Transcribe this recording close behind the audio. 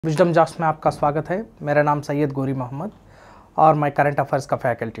Wisdom jobs में आपका स्वागत है। मेरा नाम सैयद गोरी मोहम्मद और मैं करंट अफेयर्स का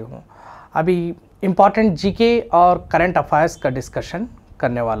फैकल्टी हूँ। अभी इम्पॉर्टेंट जीके और करंट अफेयर्स का डिस्कशन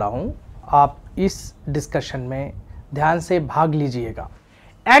करने वाला हूँ। आप इस डिस्कशन में ध्यान से भाग लीजिएगा।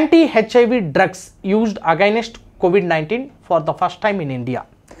 एंटी-HIV drugs used against covid for the first time in India.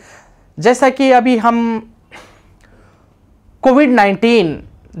 जैसा कि अभी हम कोविड-19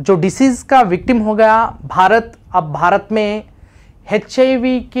 जो डिसीज़ का विक्टिम हो गया, भारत में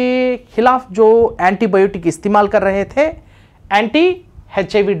HIV के खिलाफ जो एंटीबायोटिक इस्तेमाल कर रहे थे,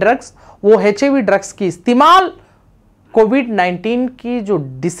 एंटी-HIV ड्रग्स, वो HIV ड्रग्स की इस्तेमाल कोविड-19 की जो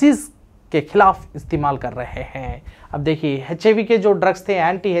डिसीज़ के खिलाफ इस्तेमाल कर रहे हैं। अब देखिए, HIV के जो ड्रग्स थे,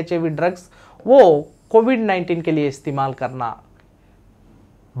 एंटी-HIV ड्रग्स, वो कोविड-19 के लिए इस्तेमाल करना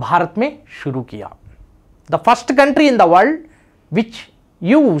भारत में शुरू किया। The first country in the world which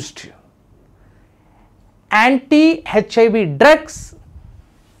used एंटी-HIV drugs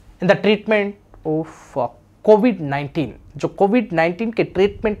in the treatment of कोविड-19। जो कोविड-19 के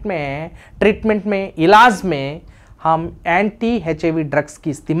ट्रीटमेंट में इलाज में हम एंटी-HIV ड्रग्स की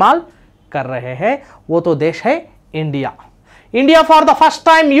इस्तेमाल कर रहे हैं, वो तो देश है India. India for the first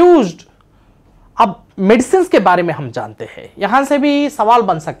time used. अब मेडिसिन के बारे में हम जानते हैं, यहां से भी सवाल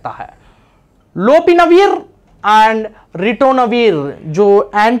बन सकता है। लोपिनाविर एंड रिटोनाविर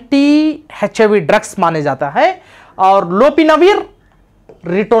जो एंटी-HIV ड्रग्स माने जाता है, और लोपिनाविर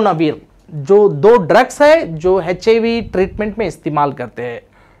रिटोनाविर जो दो ड्रग्स है जो HIV ट्रीटमेंट में इस्तेमाल करते हैं।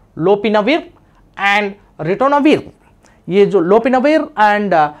 लोपिनाविर एंड रिटोनाविर, ये जो लोपिनाविर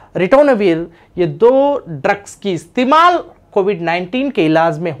एंड रिटोनाविर, ये दो ड्रग्स की इस्तेमाल कोविड-19 के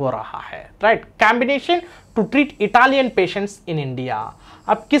इलाज में हो रहा है। Right, combination to treat Italian patients in India.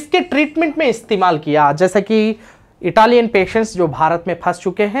 अब किसके ट्रीटमेंट में इस्तेमाल किया? जैसे कि इटालियन पेशेंट्स जो भारत में फंस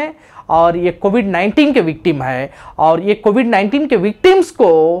चुके हैं और ये कोविड-19 के विक्टिम है, और ये कोविड-19 के विक्टिम्स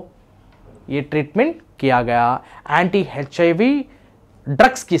को ये ट्रीटमेंट किया गया, एंटी-HIV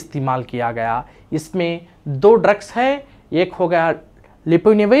ड्रग्स की इस्तेमाल किया गया। इसमें दो ड्रग्स है, एक हो गया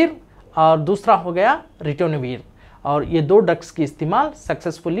लोपिनाविर और दूसरा हो गया रिटोनाविर, और ये दो ड्रग्स की इस्तेमाल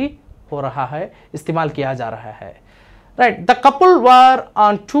सक्सेसफुली हो रहा है, इस्तेमाल किया जा रहा है। Right, the couple were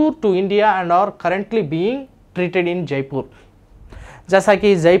on tour to India and are currently being treated in Jaipur. जैसा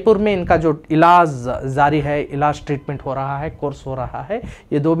कि जयपुर में इनका जो इलाज जारी है, इलाज ट्रीटमेंट हो रहा है, कोर्स हो रहा है।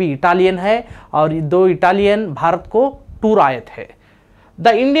 ये दो भी इटालियन है और ये दो इटालियन भारत को टूर आए थे। The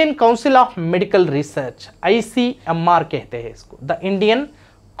Indian council of medical research, ICMR कहते हैं इसको, the Indian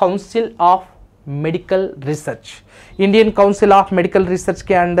council of medical research. Indian council of medical research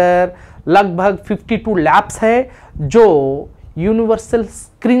के अंडर लगभग 52 लैब्स है जो यूनिवर्सल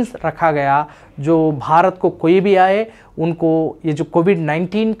स्क्रीन्स रखा गया, जो भारत को कोई भी आए उनको ये जो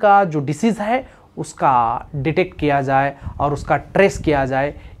कोविड-19 का जो डिसीज़ है उसका डिटेक्ट किया जाए और उसका ट्रेस किया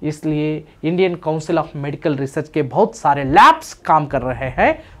जाए। इसलिए Indian council of medical research के बहुत सारे लैब्स काम कर रहे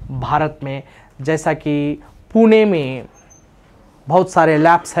हैं भारत में। जैसा कि पुणे में बहुत सारे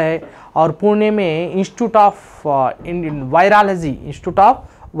लैब्स है, और पुणे में इंस्टीट्यूट ऑफ इंडियन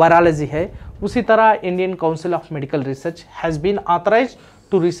वायरोलॉजी है। उसी तरह Indian council of medical research has been authorised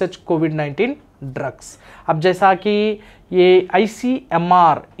to research covid drugs. अब जैसा कि ये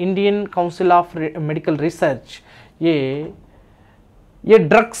ICMR, Indian council of medical research, ये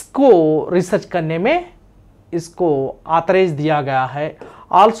ड्रग्स को रिसर्च करने में इसको ऑथराइज दिया गया है।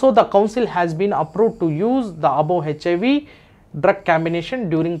 Also the council has been approved two use the above HIV drug combination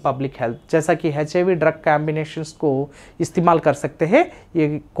during public health. जैसा कि HIV ड्रग कॉम्बिनेशंस को इस्तेमाल कर सकते हैं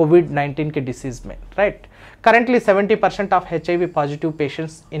ये कोविड-19 के डिसीज में। Right, currently 70% of HIV positive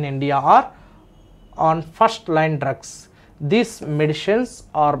patients in India are on first line drugs. This medicines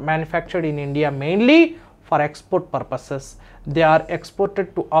are manufactured in India mainly for export purposes. They are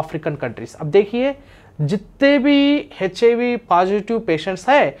exported to African countries. अब देखिए, जितने भी HIV पॉजिटिव पेशेंट्स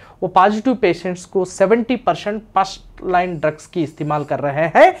है, वो positive patients को 70% first line drugs की इस्तेमाल कर रहे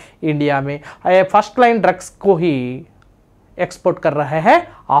हैं इंडिया में। फर्स्ट लाइन ड्रग्स को ही एक्सपोर्ट कर रहे हैं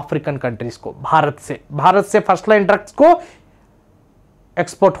अफ्रीकन कंट्रीज को। भारत से फर्स्ट लाइन ड्रग्स को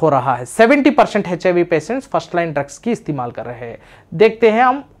एक्सपोर्ट हो रहा है। 70% HIV patients first line drugs की इस्तेमाल कर रहे हैं। देखते हैं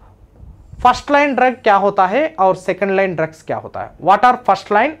हम फर्स्ट लाइन ड्रग क्या होता है और सेकंड लाइन ड्रग्स क्या होता है। What are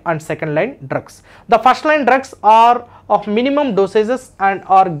first line and second line drugs? The first line drugs are of minimum डोसेजेस and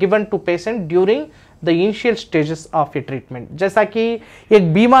are given to patient during the initial stages of A treatment. जैसा कि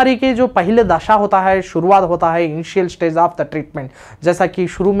एक बीमारी के जो पहले दशा होता है, शुरुआत होता है, initial stage of the treatment, जैसा कि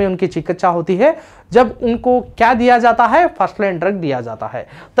शुरू में उनकी चिकित्सा होती है, जब उनको क्या दिया जाता है? फर्स्ट लाइन ड्रग दिया जाता है।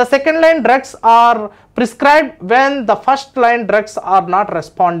 The second line drugs are prescribed when the first line drugs are not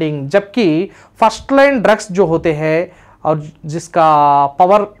responding. जबकि फर्स्ट लाइन ड्रग्स जो होते हैं और जिसका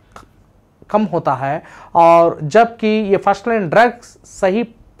पावर कम होता है, और जबकि ये फर्स्ट लाइन ड्रग्स सही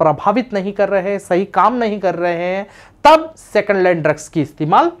प्रभावित नहीं कर रहे हैं, सही काम नहीं कर रहे हैं, तब सेकंड लाइन ड्रग्स की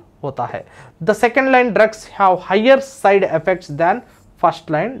इस्तेमाल होता है। The second line drugs have higher side effects then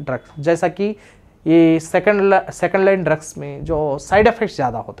first line drugs. जैसा कि ये सेकंड लाइन ड्रग्स में जो साइड इफेक्ट्स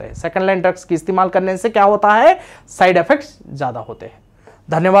ज़्यादा होते हैं, सेकंड लाइन ड्रग्स की इस्तेमाल करने से क्या होता है, साइड इफेक्ट्स ज़्यादा होते हैं।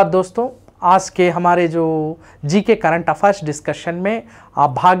 धन्यवाद दोस्तों, आज के हमारे जो जीके करंट अफेयर्स डिस्कशन में आप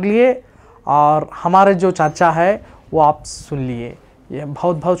भाग लिए और हमारे जो चर्चा है वो आप सुन लिए। ये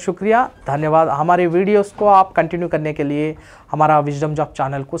बहुत बहुत शुक्रिया, धन्यवाद। हमारे वीडियोस को आप कंटिन्यू करने के लिए हमारा विजडम जॉब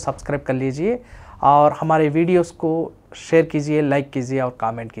चैनल को सब्सक्राइब कर लीजिए और हमारे वीडियोस को शेयर कीजिए, लाइक कीजिए और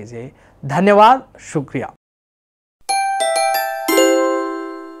कमेंट कीजिए। धन्यवाद, शुक्रिया।